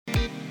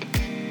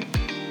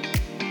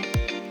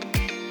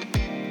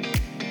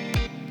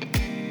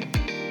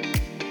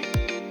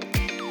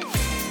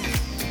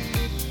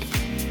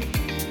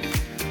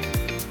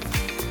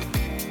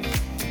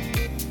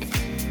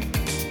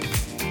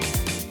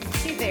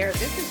there,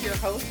 this is your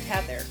host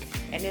Heather,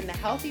 and in the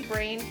Healthy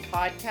Brain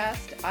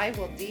podcast, I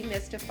will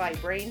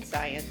demystify brain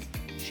science,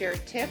 share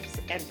tips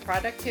and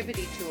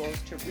productivity tools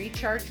to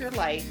recharge your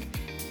life,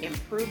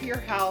 improve your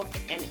health,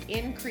 and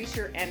increase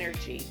your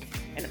energy,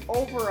 and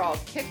overall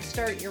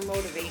kickstart your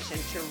motivation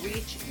to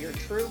reach your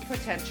true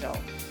potential.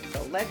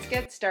 So let's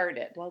get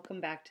started. Welcome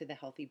back to the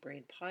Healthy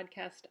Brain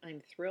podcast.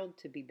 I'm thrilled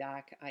to be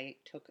back. I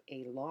took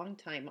a long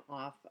time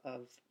off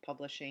of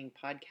publishing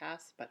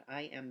podcasts, but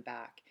I am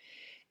back.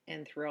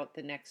 And throughout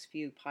the next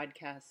few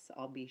podcasts,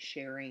 I'll be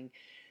sharing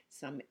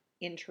some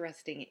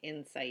interesting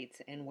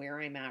insights and where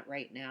I'm at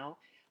right now.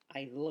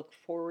 I look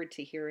forward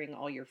to hearing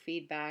all your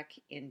feedback.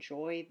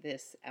 Enjoy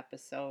this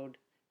episode,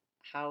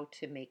 How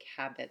to Make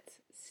Habits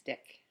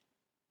Stick.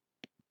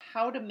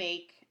 How to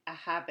make a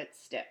habit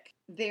stick.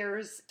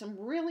 There's some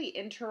really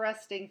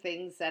interesting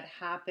things that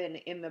happen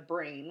in the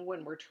brain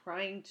when we're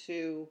trying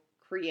to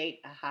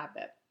create a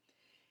habit.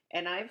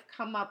 And I've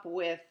come up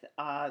with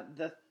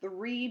the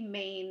three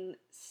main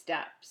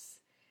steps.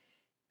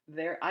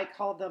 I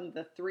call them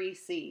the 3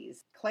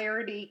 C's: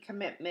 clarity,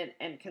 commitment,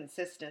 and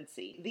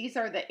consistency. These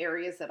are the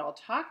areas that I'll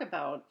talk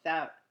about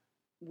that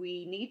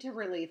we need to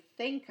really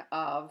think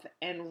of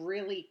and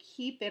really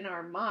keep in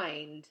our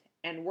mind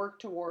and work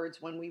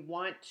towards when we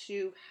want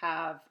to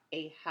have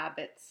a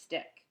habit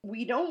stick.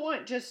 We don't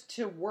want just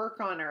to work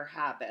on our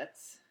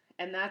habits,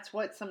 and that's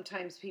what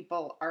sometimes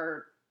people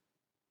are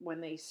when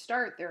they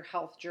start their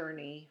health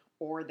journey,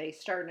 or they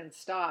start and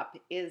stop,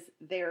 is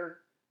they're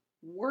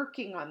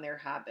working on their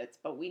habits.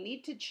 But we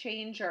need to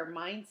change our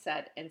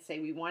mindset and say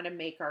we want to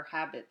make our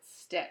habits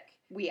stick.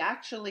 We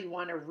actually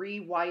want to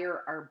rewire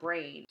our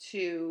brain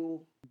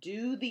to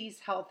do these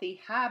healthy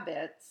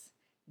habits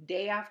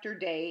day after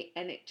day,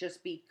 and it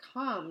just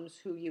becomes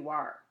who you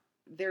are.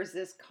 There's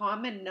this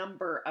common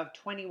number of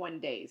 21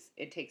 days.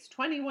 It takes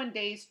 21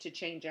 days to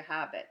change a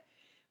habit.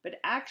 But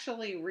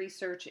actually,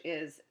 research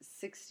is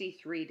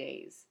 63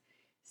 days.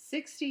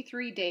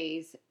 63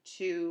 days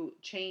to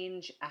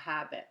change a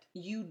habit.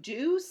 You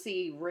do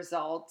see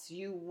results.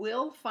 You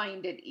will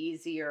find it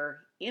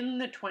easier in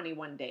the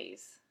 21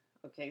 days.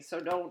 Okay, so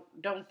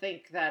don't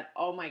think that,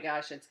 oh my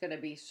gosh, it's going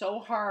to be so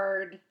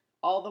hard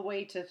all the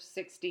way to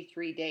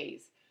 63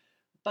 days.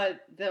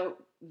 But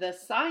the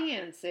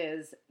science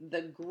is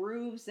the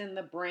grooves in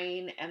the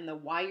brain and the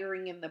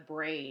wiring in the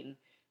brain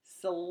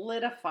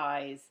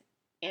solidifies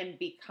and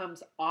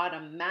becomes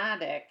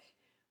automatic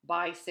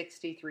by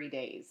 63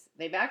 days.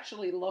 They've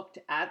actually looked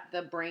at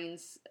the brain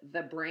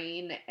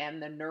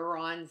and the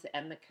neurons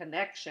and the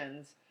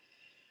connections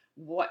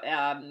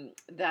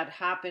that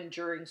happen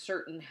during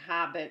certain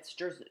habits,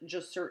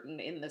 just certain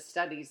in the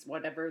studies,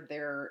 whatever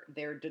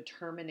they're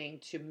determining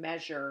to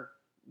measure,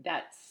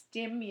 that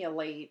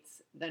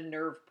stimulates the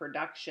nerve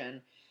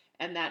production.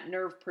 And that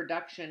nerve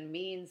production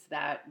means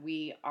that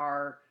we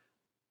are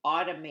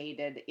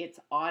automated. It's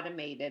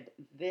automated.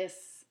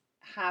 This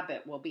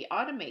habit will be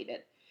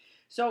automated.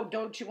 So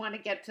don't you want to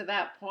get to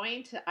that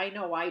point? I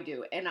know I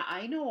do. And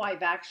I know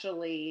I've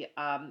actually,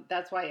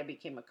 that's why I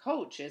became a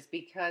coach, is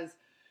because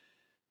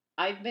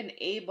I've been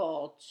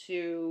able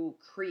to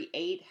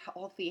create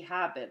healthy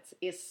habits,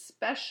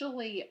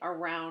 especially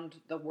around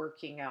the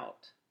working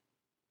out.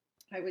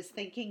 I was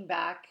thinking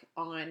back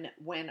on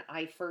when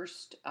I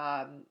first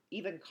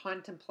even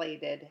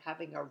contemplated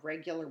having a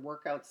regular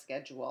workout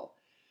schedule.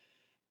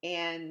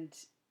 And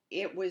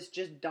it was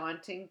just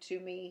daunting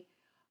to me.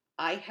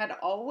 I had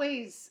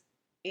always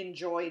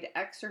enjoyed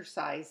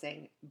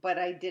exercising, but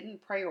I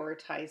didn't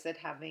prioritize it,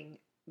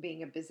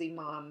 being a busy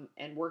mom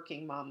and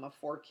working mom of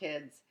 4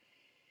 kids.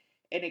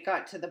 And it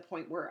got to the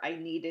point where I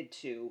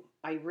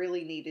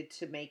really needed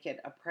to make it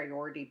a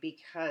priority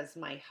because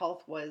my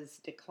health was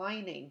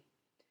declining.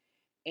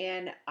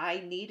 And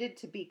I needed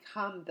to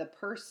become the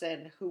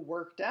person who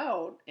worked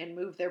out and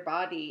moved their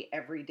body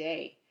every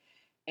day.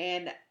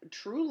 And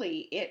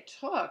truly, it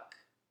took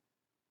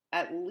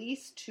at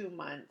least 2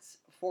 months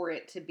for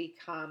it to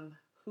become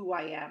who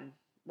I am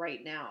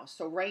right now.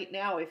 So right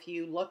now, if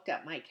you looked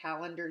at my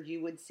calendar,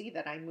 you would see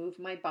that I move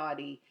my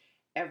body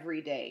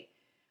every day.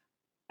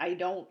 I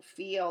don't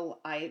feel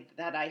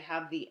that I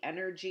have the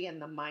energy and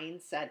the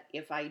mindset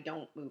if I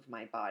don't move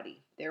my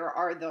body. There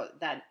are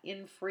that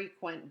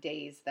infrequent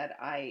days that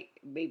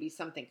maybe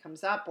something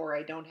comes up, or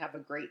I don't have a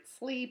great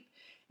sleep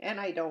and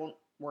I don't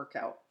work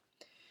out.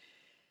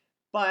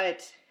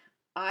 But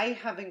I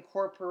have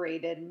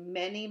incorporated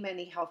many,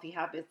 many healthy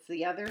habits.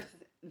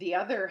 The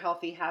other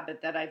healthy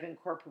habit that I've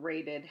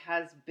incorporated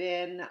has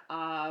been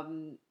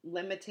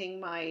limiting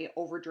my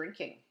over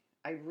drinking.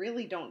 I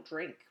really don't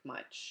drink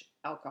much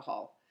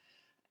alcohol.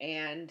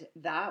 And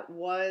that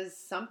was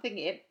something,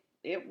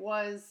 it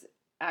was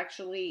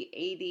actually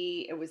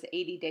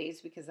 80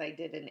 days, because I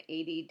did an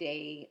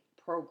 80-day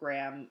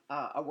program,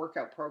 a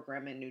workout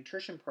program and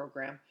nutrition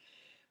program.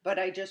 But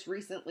I just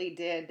recently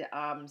did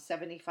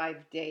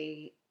 75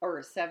 days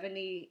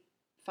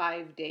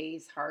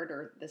hard,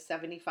 or the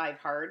 75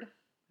 hard.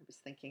 I was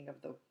thinking of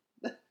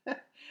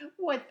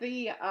what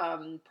the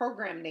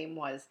program name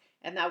was,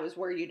 and that was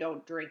where you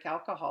don't drink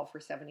alcohol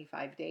for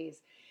 75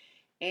 days.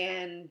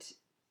 And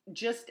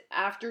just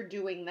after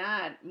doing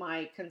that,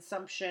 my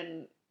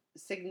consumption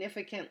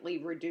significantly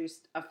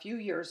reduced a few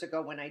years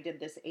ago when I did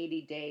this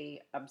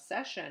 80-day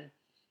obsession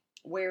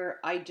where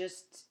I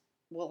just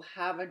will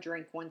have a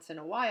drink once in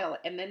a while.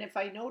 And then if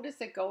I notice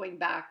it going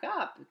back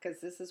up,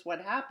 because this is what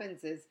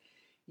happens is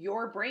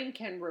your brain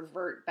can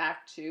revert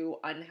back to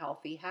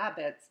unhealthy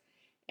habits,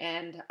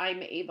 and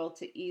I'm able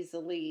to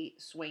easily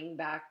swing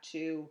back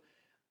to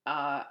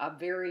a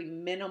very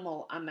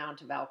minimal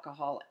amount of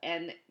alcohol,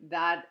 and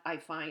that I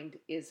find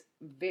is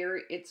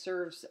it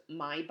serves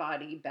my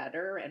body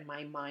better and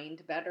my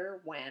mind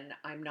better when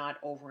I'm not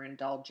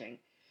overindulging.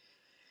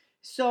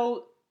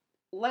 So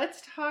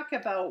let's talk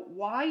about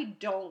why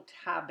don't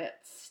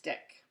habits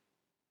stick.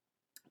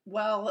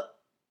 Well,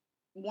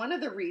 one of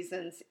the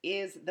reasons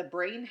is the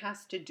brain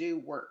has to do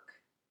work.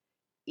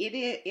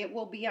 It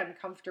will be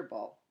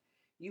uncomfortable.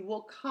 You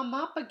will come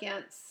up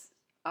against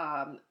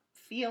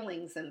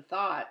feelings and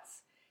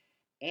thoughts,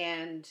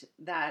 and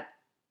that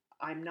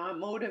I'm not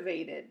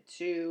motivated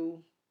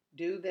to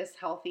do this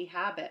healthy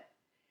habit.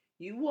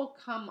 You will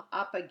come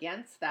up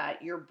against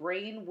that. Your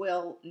brain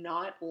will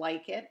not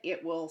like it.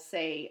 It will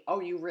say,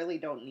 "Oh, you really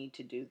don't need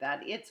to do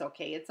that. It's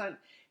okay."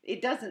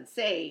 It doesn't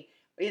say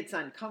it's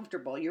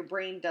uncomfortable. Your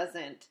brain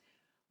doesn't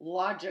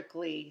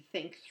logically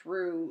think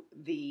through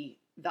the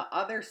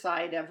other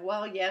side of,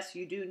 well, yes,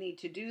 you do need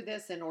to do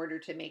this in order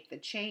to make the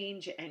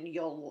change, and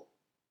you'll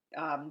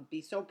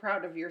be so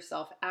proud of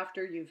yourself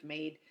after you've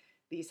made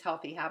these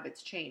healthy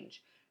habits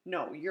change.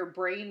 No, your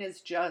brain is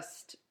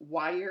just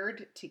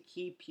wired to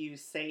keep you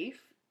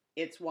safe.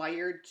 It's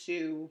wired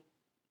to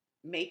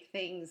make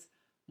things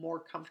more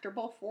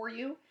comfortable for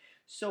you.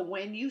 So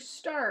when you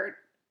start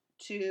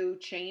to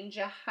change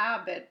a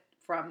habit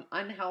from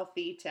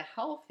unhealthy to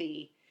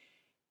healthy,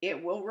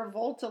 it will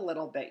revolt a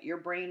little bit. Your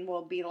brain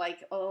will be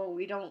like, "Oh,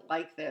 we don't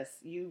like this.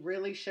 You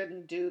really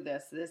shouldn't do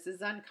this. This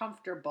is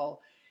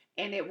uncomfortable."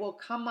 And it will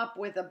come up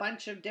with a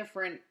bunch of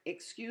different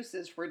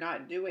excuses for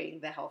not doing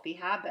the healthy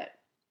habit.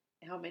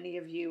 How many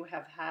of you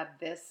have had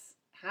this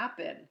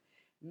happen?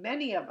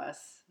 Many of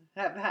us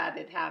have had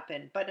it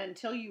happen. But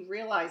until you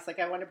realize, like,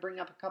 I want to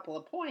bring up a couple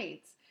of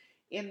points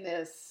in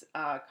this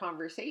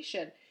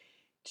conversation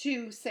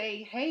to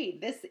say, hey,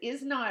 this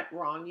is not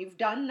wrong. You've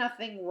done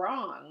nothing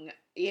wrong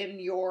in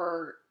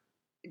your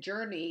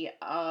journey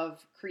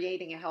of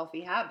creating a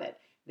healthy habit.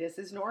 This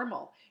is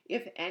normal.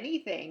 If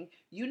anything,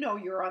 you know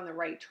you're on the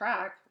right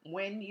track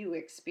when you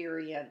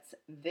experience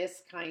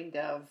this kind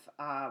of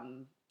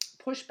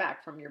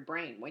pushback from your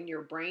brain. When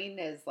your brain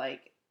is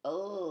like,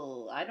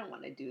 "Oh, I don't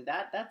want to do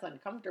that. That's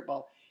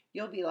uncomfortable."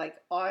 You'll be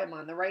like, "Oh, I'm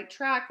on the right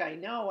track. I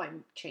know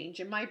I'm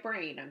changing my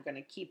brain. I'm going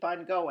to keep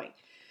on going."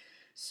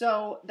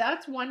 So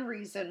that's one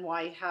reason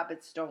why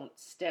habits don't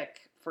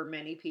stick for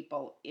many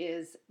people,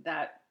 is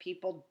that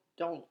people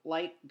don't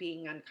like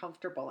being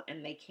uncomfortable,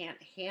 and they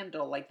can't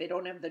handle, like, they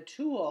don't have the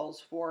tools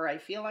for, I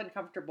feel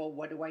uncomfortable,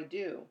 what do I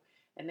do?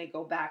 And they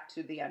go back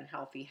to the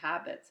unhealthy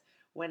habits.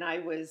 When I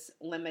was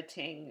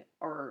limiting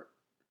or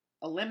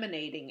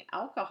eliminating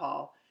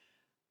alcohol,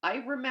 I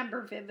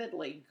remember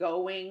vividly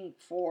going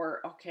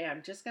for, okay,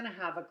 I'm just going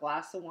to have a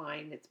glass of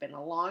wine. It's been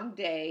a long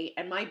day.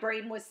 And my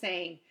brain was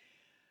saying,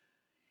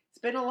 it's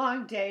been a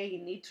long day. You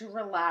need to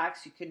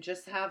relax. You can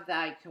just have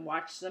that. You can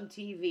watch some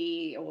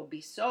TV. It will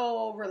be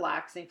so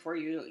relaxing for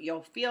you.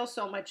 You'll feel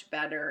so much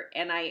better.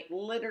 And I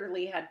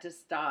literally had to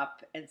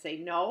stop and say,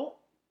 no,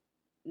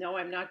 no,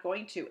 I'm not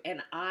going to.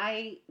 And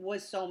I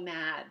was so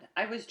mad.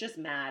 I was just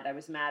mad. I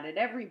was mad at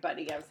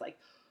everybody. I was like,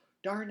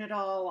 darn it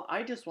all.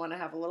 I just want to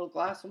have a little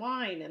glass of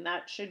wine, and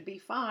that should be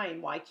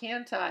fine. Why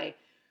can't I?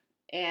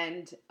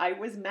 And I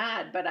was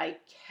mad, but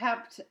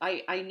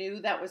I knew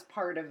that was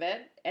part of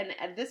it.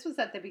 And this was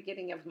at the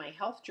beginning of my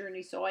health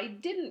journey, so I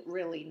didn't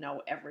really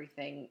know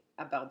everything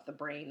about the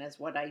brain as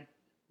what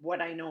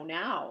I know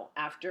now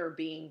after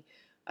being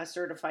a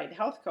certified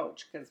health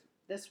coach, because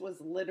this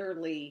was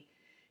literally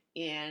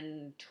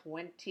in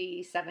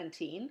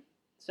 2017.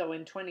 So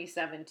in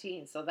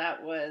 2017, so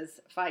that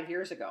was 5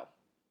 years ago.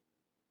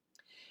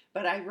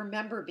 But I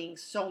remember being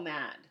so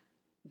mad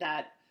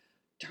that,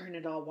 darn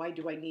it all, why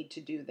do I need to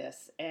do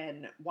this?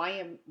 And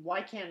why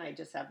can't I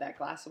just have that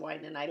glass of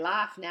wine? And I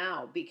laugh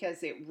now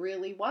because it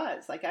really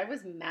was like, I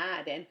was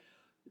mad. And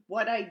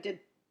what I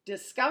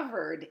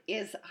discovered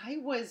is I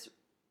was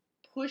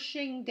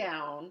pushing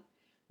down,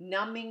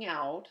 numbing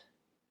out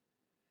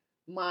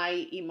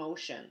my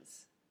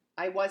emotions.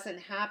 I wasn't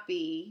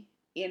happy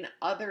in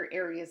other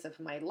areas of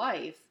my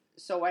life,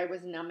 so I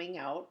was numbing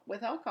out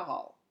with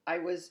alcohol. I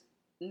was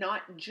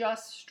not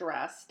just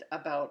stressed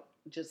about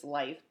just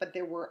life, but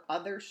there were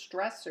other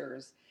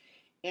stressors,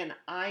 and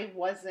I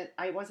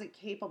wasn't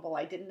capable.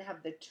 I didn't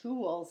have the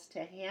tools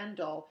to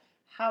handle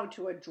how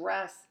to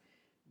address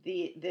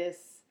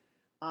this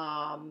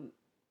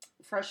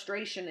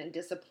frustration and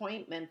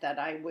disappointment that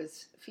I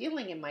was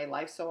feeling in my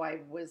life. So I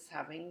was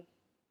having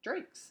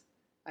drinks.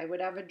 I would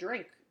have a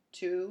drink,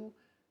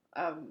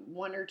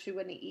 one or two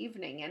in the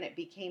evening, and it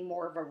became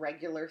more of a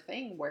regular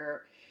thing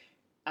where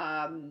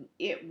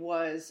it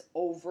was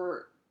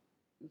over.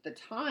 the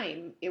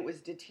time it was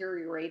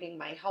deteriorating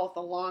my health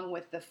along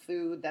with the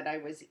food that I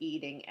was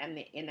eating and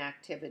the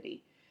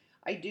inactivity.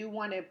 I do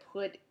want to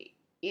put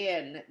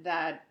in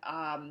that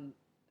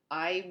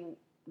I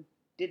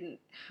didn't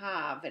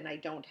have and I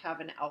don't have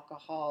an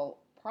alcohol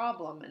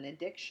problem, an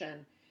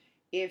addiction.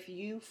 If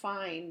you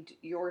find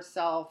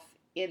yourself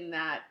in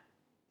that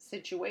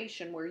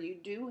situation where you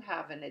do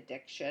have an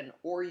addiction,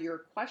 or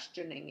you're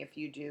questioning if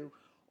you do,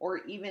 or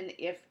even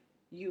if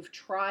you've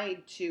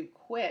tried to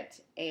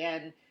quit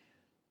and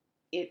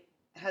it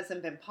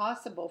hasn't been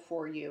possible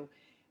for you,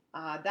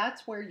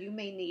 that's where you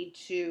may need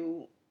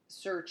to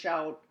search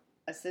out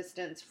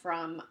assistance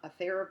from a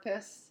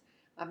therapist,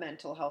 a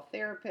mental health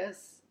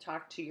therapist.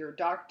 Talk to your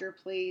doctor,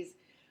 please.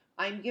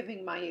 I'm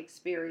giving my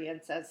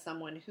experience as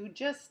someone who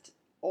just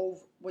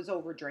was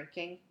over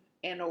drinking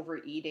and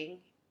overeating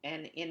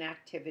and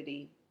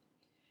inactivity.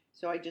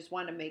 So I just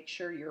want to make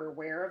sure you're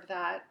aware of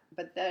that.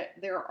 But that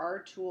there are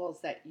tools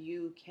that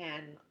you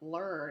can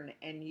learn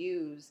and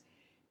use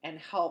and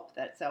help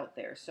that's out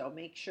there. So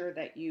make sure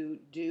that you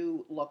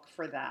do look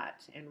for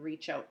that and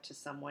reach out to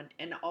someone.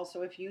 And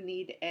also, if you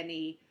need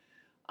any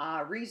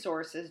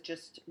resources,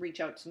 just reach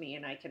out to me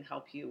and I can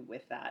help you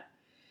with that.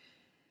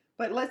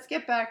 But let's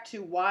get back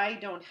to why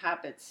don't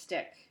habits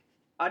stick.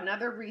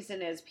 Another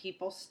reason is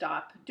people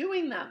stop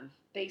doing them.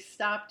 They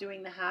stop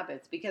doing the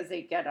habits because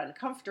they get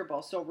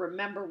uncomfortable. So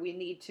remember, we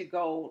need to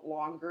go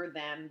longer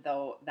than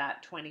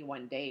that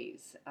 21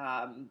 days.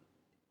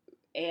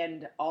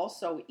 And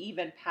also,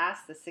 even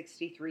past the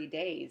 63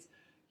 days,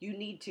 you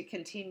need to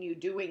continue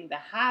doing the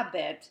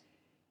habit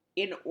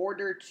in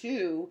order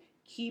to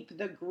keep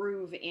the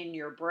groove in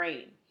your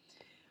brain.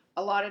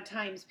 A lot of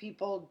times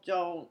people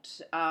don't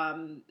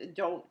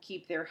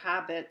keep their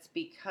habits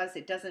because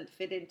it doesn't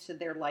fit into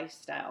their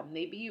lifestyle.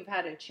 Maybe you've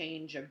had a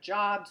change of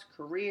jobs,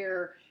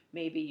 career,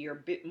 maybe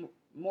you're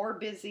more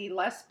busy,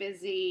 less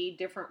busy,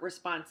 different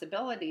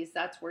responsibilities.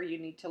 That's where you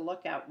need to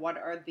look at what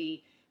are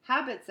the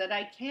habits that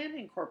I can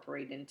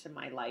incorporate into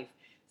my life.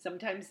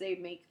 Sometimes they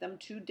make them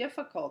too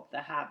difficult, the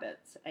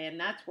habits, and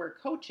that's where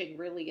coaching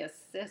really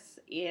assists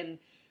in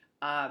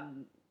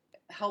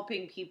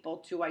helping people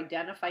to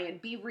identify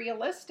and be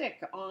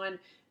realistic on,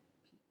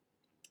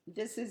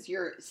 this is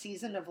your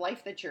season of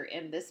life that you're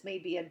in. This may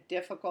be a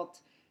difficult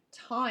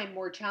time,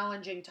 more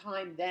challenging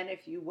time than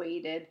if you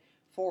waited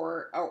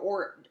for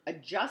or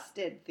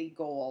adjusted the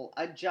goal,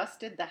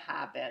 adjusted the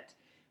habit,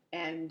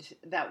 and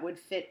that would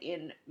fit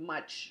in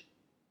much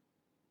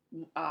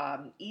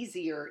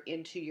easier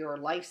into your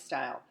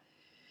lifestyle.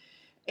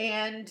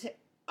 And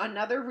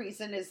another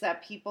reason is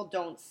that people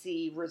don't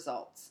see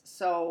results.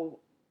 So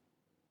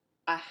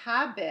a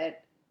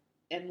habit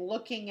and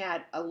looking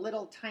at a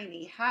little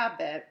tiny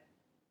habit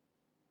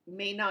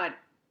may not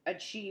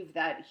achieve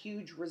that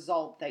huge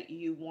result that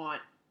you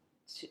want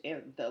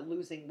to, the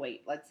losing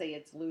weight. Let's say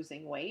it's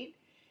losing weight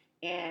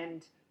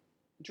and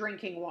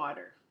drinking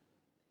water.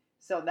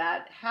 So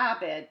that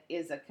habit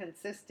is a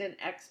consistent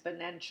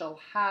exponential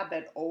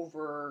habit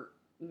over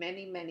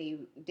many, many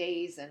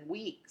days and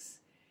weeks.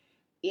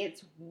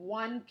 It's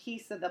one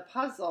piece of the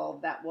puzzle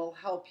that will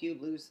help you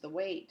lose the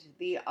weight.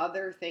 The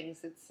other things,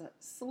 it's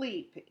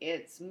sleep,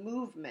 it's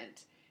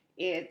movement,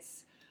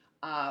 it's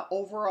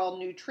overall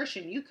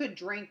nutrition. You could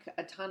drink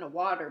a ton of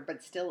water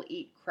but still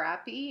eat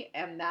crappy,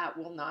 and that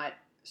will not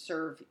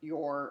serve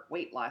your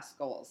weight loss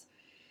goals.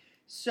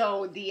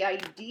 So the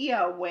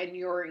idea when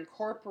you're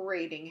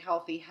incorporating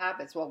healthy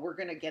habits, well, we're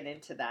going to get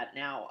into that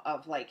now,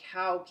 of like,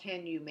 how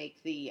can you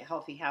make the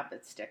healthy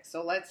habits stick?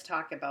 So let's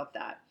talk about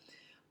that.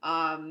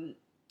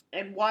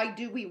 And why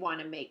do we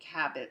want to make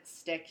habits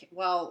stick?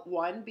 Well,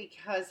 one,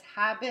 because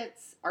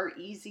habits are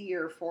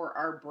easier for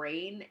our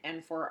brain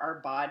and for our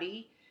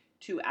body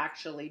to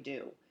actually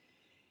do.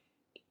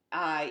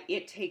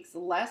 It takes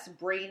less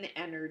brain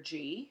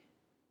energy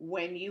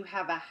when you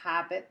have a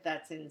habit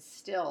that's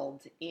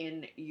instilled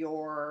in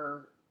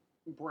your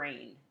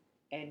brain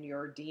and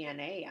your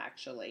DNA.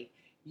 Actually,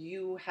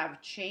 you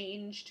have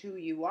changed who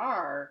you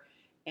are,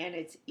 and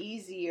it's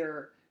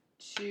easier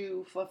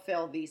to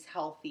fulfill these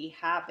healthy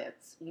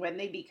habits when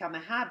they become a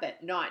habit,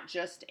 not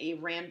just a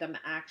random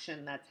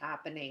action that's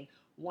happening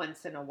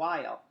once in a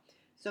while.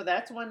 So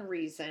that's one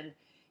reason,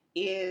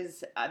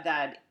 is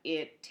that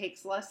it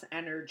takes less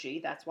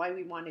energy. That's why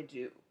we want to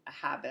do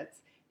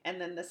habits.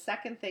 And then the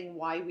second thing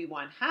why we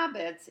want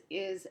habits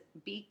is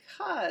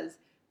because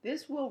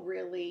this will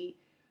really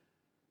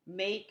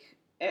make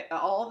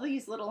all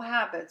these little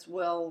habits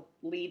will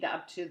lead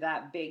up to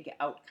that big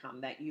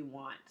outcome that you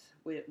want,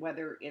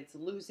 whether it's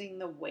losing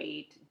the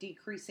weight,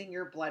 decreasing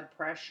your blood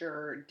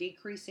pressure,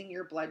 decreasing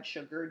your blood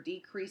sugar,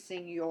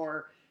 decreasing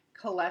your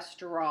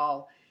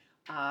cholesterol,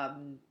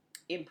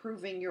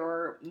 improving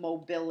your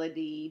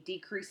mobility,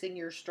 decreasing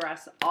your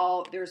stress.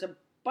 There's a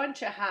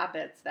bunch of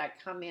habits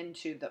that come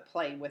into the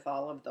play with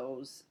all of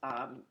those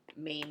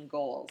main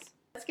goals.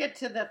 Let's get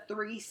to the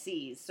 3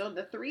 C's. So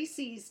the 3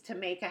 C's to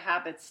make a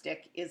habit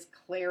stick is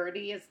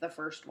clarity is the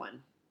first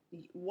one.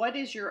 What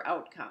is your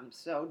outcome?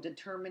 So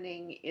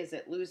determining, is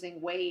it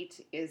losing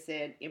weight? Is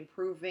it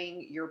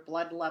improving your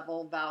blood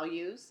level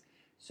values?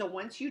 So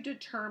once you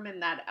determine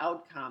that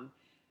outcome,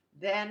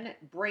 then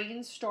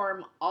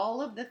brainstorm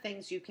all of the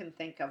things you can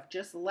think of.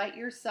 Just let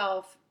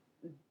yourself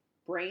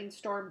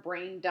brainstorm,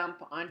 brain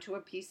dump onto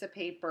a piece of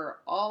paper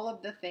all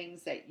of the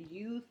things that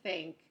you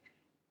think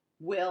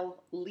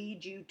will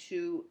lead you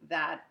to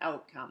that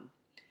outcome.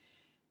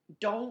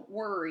 Don't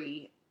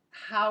worry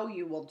how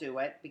you will do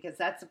it, because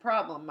that's the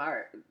problem.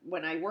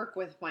 When I work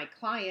with my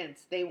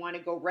clients, they want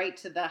to go right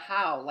to the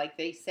how. Like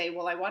they say,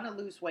 well, I want to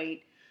lose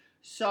weight.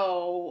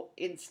 So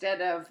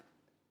instead of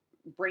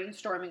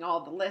brainstorming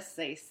all the lists,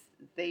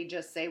 they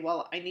just say,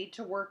 well, I need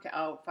to work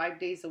out 5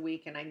 days a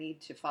week and I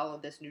need to follow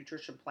this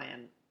nutrition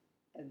plan.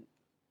 And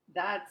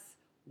that's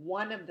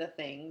one of the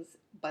things,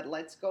 but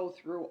let's go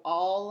through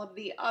all of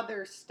the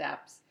other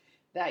steps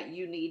that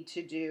you need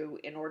to do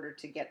in order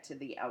to get to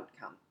the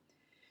outcome.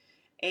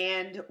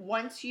 And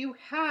once you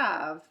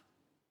have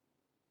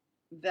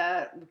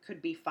that,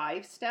 could be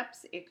 5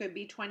 steps, it could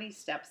be 20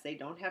 steps. They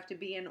don't have to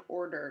be in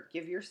order.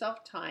 Give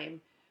yourself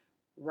time,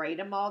 write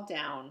them all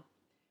down.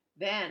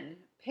 Then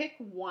pick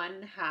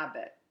one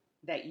habit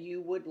that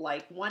you would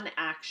like, one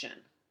action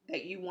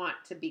that you want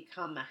to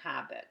become a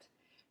habit.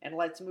 And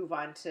let's move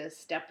on to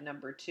step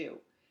number 2.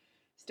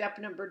 Step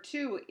number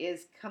 2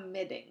 is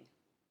committing.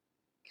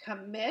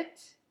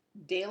 Commit,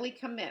 daily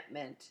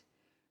commitment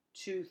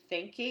to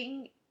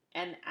thinking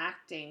and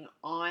acting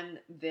on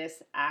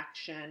this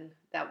action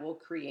that will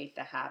create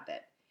the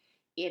habit.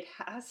 It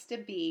has to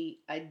be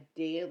a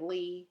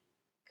daily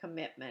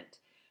commitment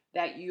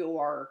that you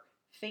are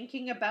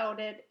thinking about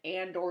it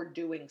and or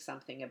doing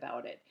something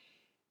about it.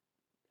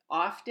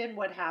 Often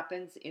what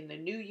happens in the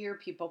new year,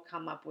 people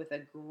come up with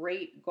a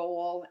great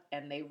goal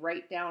and they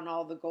write down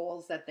all the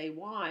goals that they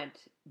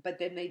want, but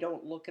then they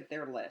don't look at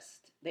their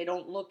list. They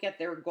don't look at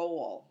their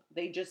goal.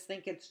 They just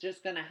think it's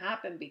just going to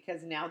happen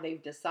because now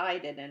they've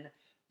decided and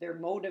they're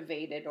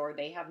motivated, or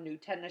they have new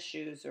tennis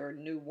shoes or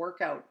new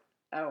workout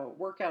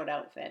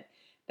outfit.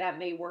 That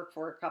may work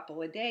for a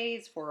couple of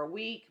days, for a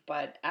week,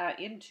 but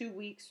in 2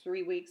 weeks,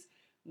 3 weeks,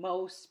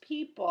 most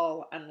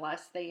people,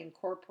 unless they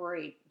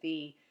incorporate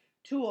the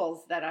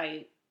tools that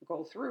I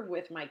go through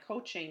with my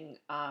coaching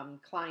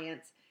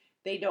clients,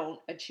 they don't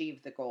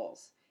achieve the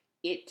goals.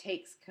 It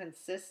takes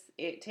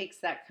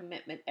that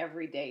commitment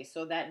every day.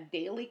 So that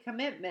daily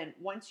commitment,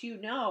 once you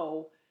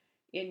know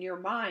in your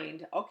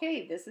mind,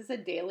 okay, this is a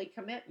daily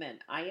commitment,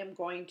 I am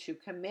going to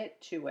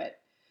commit to it.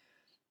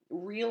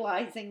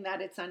 Realizing that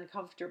it's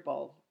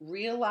uncomfortable,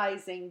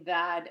 realizing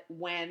that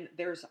when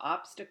there's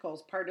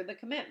obstacles, part of the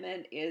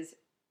commitment is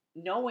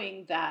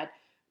knowing that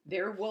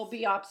there will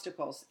be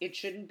obstacles. It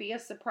shouldn't be a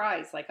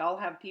surprise. Like I'll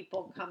have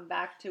people come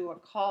back to a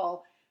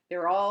call,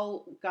 they're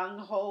all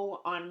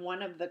gung-ho on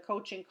one of the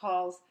coaching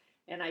calls,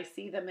 and I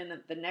see them in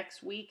the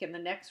next week, and the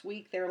next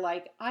week they're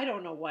like, I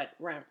don't know what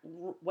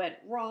went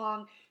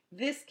wrong.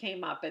 This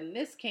came up, and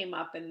this came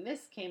up, and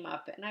this came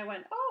up. And I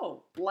went,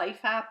 oh, life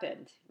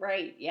happened,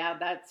 right? Yeah,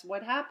 that's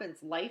what happens.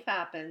 Life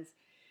happens.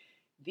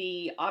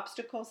 The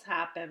obstacles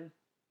happen.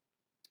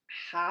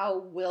 How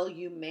will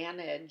you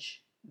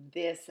manage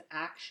this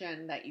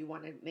action that you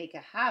want to make a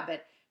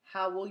habit?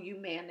 How will you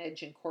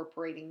manage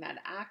incorporating that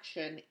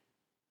action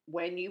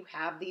when you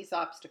have these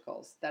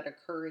obstacles that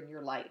occur in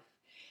your life?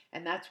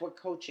 And that's what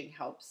coaching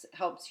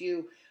helps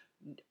you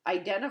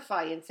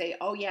identify and say,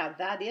 oh yeah,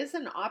 that is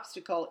an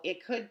obstacle.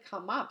 It could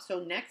come up. So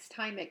next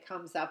time it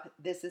comes up,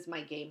 this is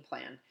my game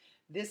plan.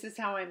 This is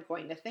how I'm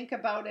going to think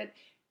about it.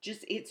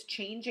 Just it's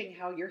changing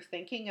how you're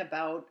thinking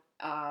about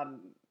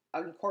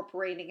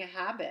incorporating a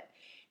habit.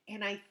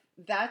 And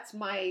that's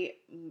my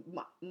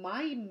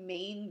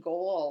main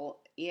goal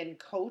in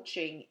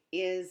coaching,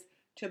 is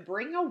to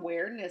bring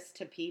awareness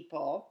to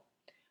people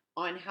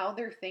on how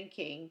they're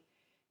thinking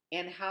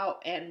and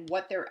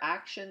what their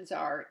actions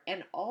are,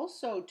 and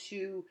also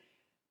to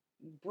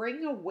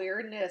bring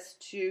awareness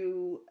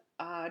to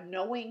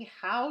knowing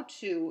how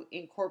to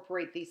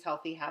incorporate these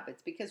healthy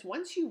habits. Because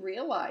once you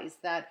realize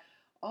that,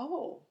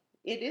 oh,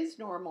 it is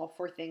normal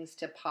for things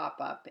to pop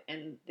up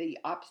and the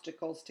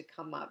obstacles to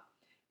come up,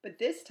 but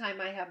this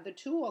time I have the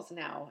tools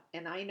now,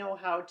 and I know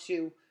how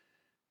to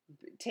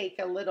take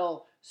a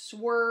little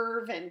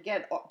swerve and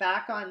get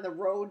back on the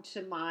road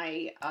to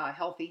my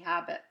healthy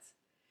habits.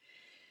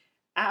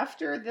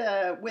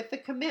 With the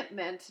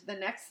commitment, the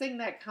next thing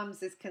that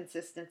comes is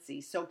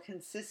consistency. So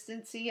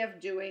consistency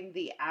of doing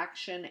the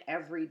action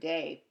every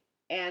day.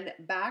 And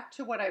back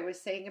to what I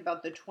was saying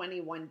about the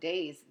 21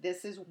 days,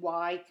 this is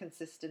why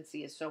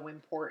consistency is so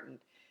important.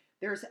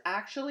 There's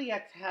actually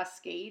a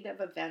cascade of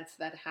events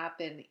that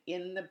happen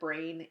in the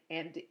brain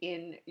and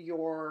in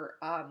your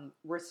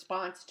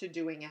response to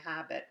doing a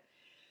habit,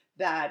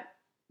 that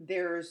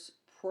there's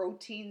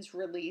proteins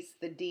released,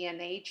 the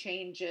DNA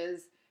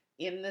changes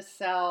in the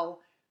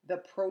cell,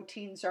 the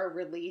proteins are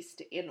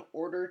released in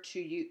order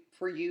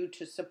for you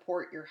to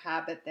support your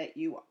habit that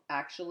you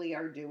actually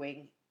are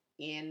doing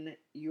in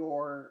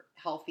your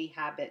healthy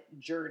habit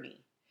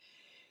journey.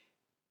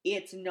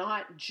 It's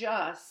not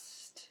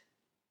just,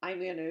 I'm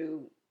going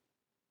to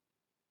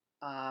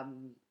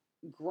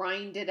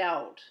grind it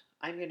out.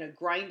 I'm going to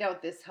grind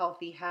out this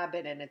healthy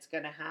habit and it's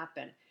going to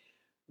happen.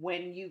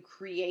 When you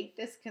create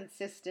this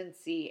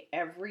consistency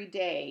every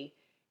day,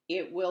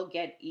 it will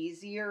get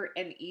easier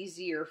and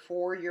easier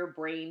for your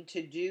brain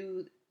to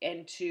do,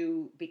 and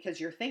to, because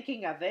you're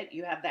thinking of it,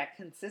 you have that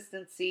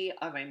consistency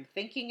of, I'm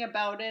thinking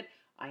about it,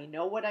 I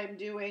know what I'm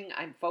doing,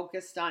 I'm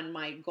focused on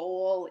my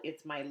goal,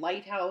 it's my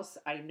lighthouse,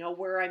 I know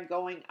where I'm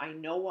going, I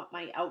know what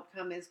my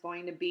outcome is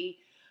going to be.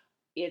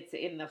 It's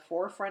in the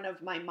forefront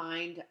of my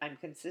mind. I'm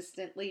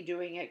consistently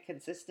doing it,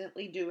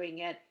 consistently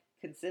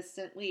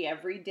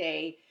every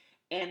day,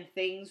 and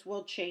things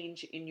will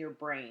change in your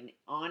brain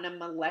on a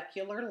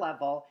molecular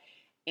level.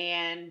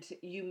 And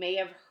you may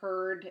have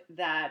heard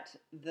that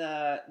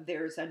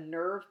there's a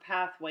nerve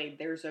pathway,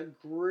 there's a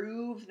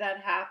groove that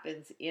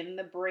happens in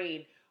the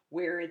brain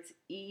where it's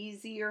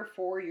easier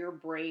for your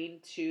brain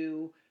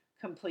to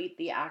complete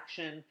the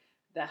action,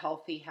 the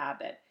healthy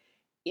habit.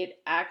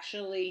 It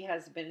actually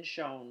has been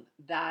shown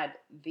that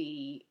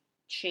the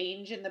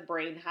change in the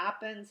brain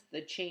happens,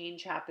 the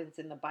change happens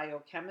in the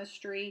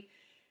biochemistry.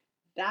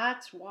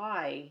 That's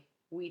why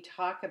we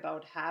talk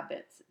about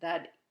habits.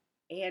 That,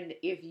 and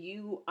if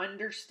you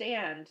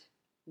understand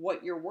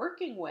what you're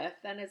working with,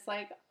 then it's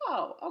like,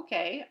 oh,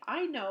 okay,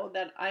 I know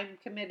that I'm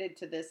committed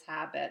to this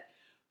habit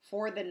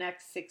for the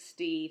next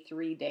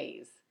 63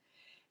 days.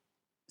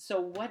 So,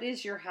 what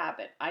is your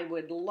habit? I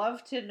would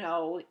love to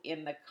know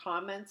in the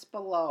comments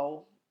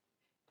below,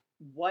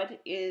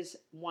 what is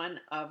one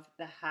of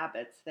the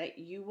habits that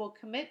you will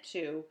commit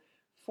to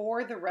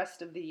for the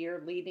rest of the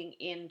year leading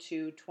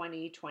into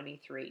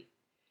 2023?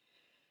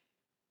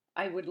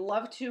 I would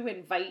love to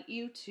invite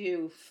you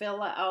to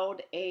fill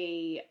out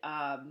a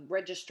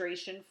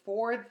registration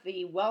for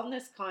the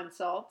wellness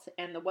consult.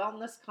 And the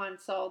wellness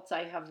consults,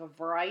 I have a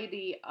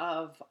variety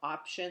of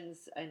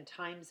options and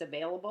times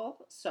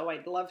available. So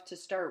I'd love to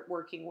start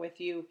working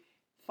with you.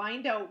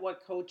 Find out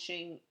what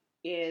coaching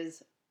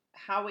is,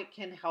 how it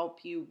can help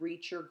you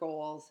reach your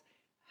goals,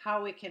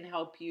 how it can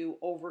help you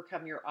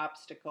overcome your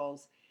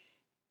obstacles,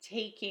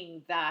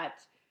 taking that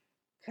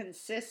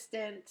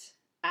consistent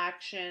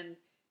action,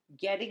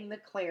 getting the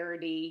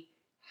clarity,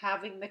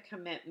 having the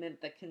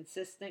commitment, the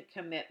consistent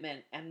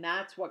commitment. And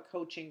that's what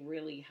coaching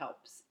really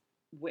helps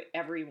with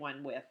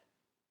everyone with,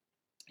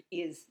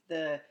 is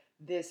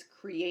this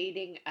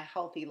creating a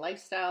healthy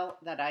lifestyle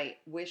that I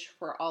wish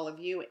for all of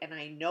you, and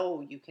I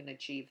know you can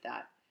achieve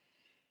that.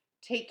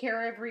 Take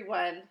care,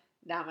 everyone.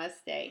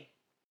 Namaste.